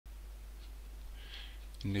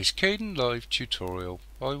In this Kdenlive tutorial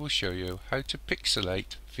I will show you how to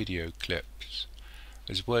pixelate video clips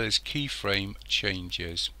as well as keyframe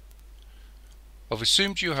changes. I've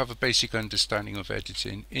assumed you have a basic understanding of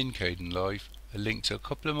editing in Kdenlive. A link to a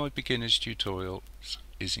couple of my beginners tutorials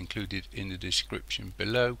is included in the description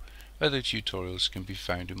below. Other tutorials can be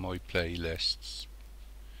found in my playlists.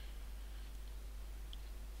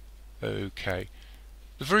 Okay.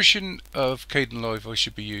 The version of Kdenlive I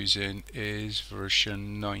should be using is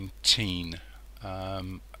version 19,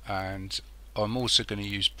 and I'm also going to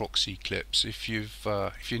use proxy clips. If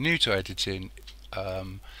you're new to editing,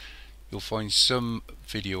 you'll find some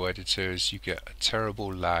video editors you get a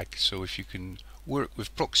terrible lag. So if you can work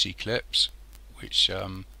with proxy clips, which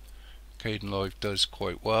Kdenlive does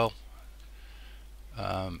quite well,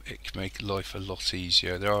 it can make life a lot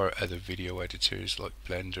easier. There are other video editors like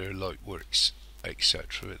Blender, Lightworks,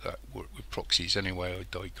 etc. that work with proxies. Anyway, I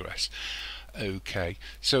digress. Okay,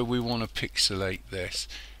 so we want to pixelate this.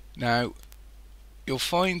 Now you'll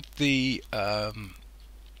find the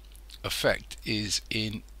effect is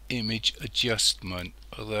in image adjustment,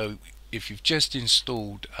 although if you've just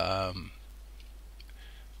installed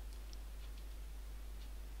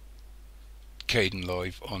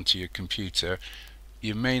Kdenlive onto your computer,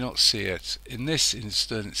 you may not see it. In this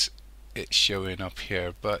instance it's showing up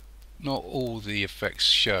here, but not all the effects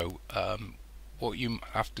show. What you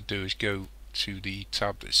have to do is go to the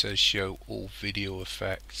tab that says show all video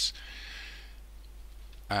effects,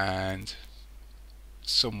 and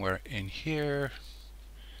somewhere in here,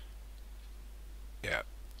 yeah,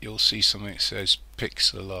 you'll see something that says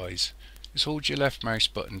pixelize. Just hold your left mouse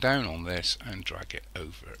button down on this and drag it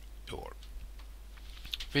over your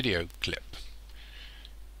video clip,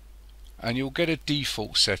 and you'll get a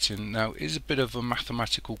default setting. Now it is a bit of a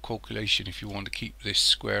mathematical calculation if you want to keep this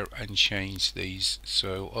square and change these,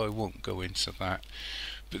 so I won't go into that.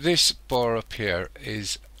 But this bar up here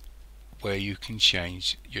is where you can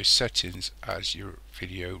change your settings as your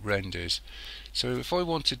video renders. So if I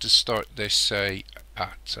wanted to start this, say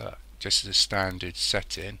at just the standard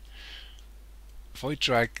setting, if I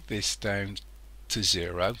drag this down to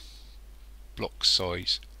 0, block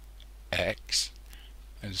size X,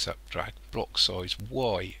 and drag block size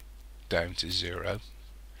Y down to 0,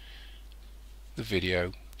 the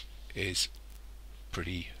video is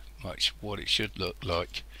pretty much what it should look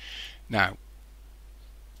like. Now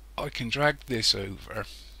I can drag this over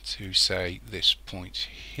to, say, this point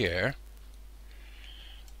here,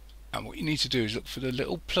 and what you need to do is look for the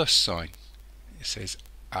little plus sign. It says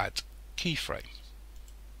add keyframe.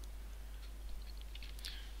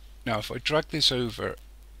 Now if I drag this over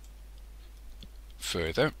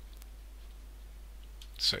further,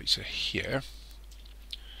 so to here,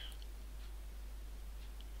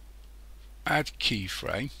 add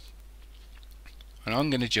keyframe, and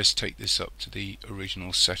I'm going to just take this up to the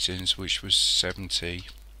original settings, which was 70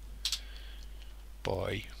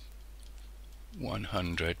 by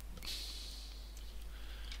 100.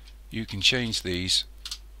 You can change these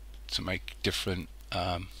to make different,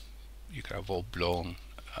 you can have oblong,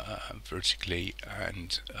 vertically,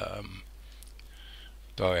 and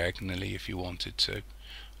diagonally if you wanted to.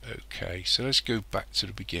 Okay, so let's go back to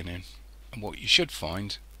the beginning, and what you should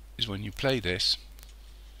find is when you play this,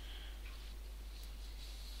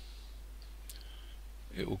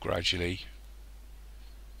 it will gradually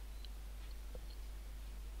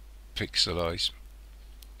pixelize.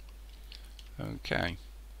 Okay,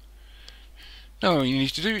 now all you need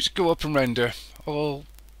to do is go up and render. I'll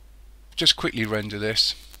just quickly render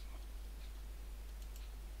this,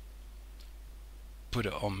 put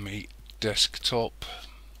it on my desktop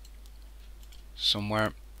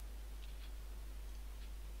somewhere,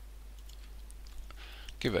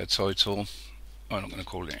 give it a title. I'm not going to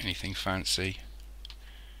call it anything fancy.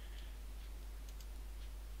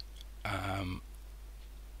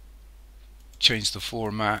 Change the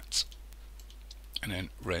format and then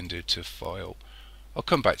render to file. I'll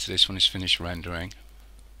come back to this when it's finished rendering.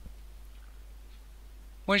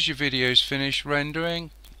 Once your video's finished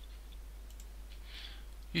rendering,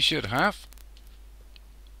 you should have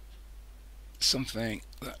something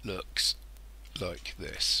that looks like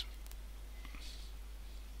this.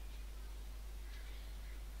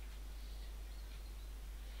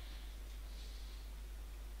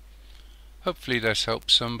 Hopefully this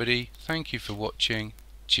helps somebody. Thank you for watching.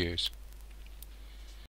 Cheers.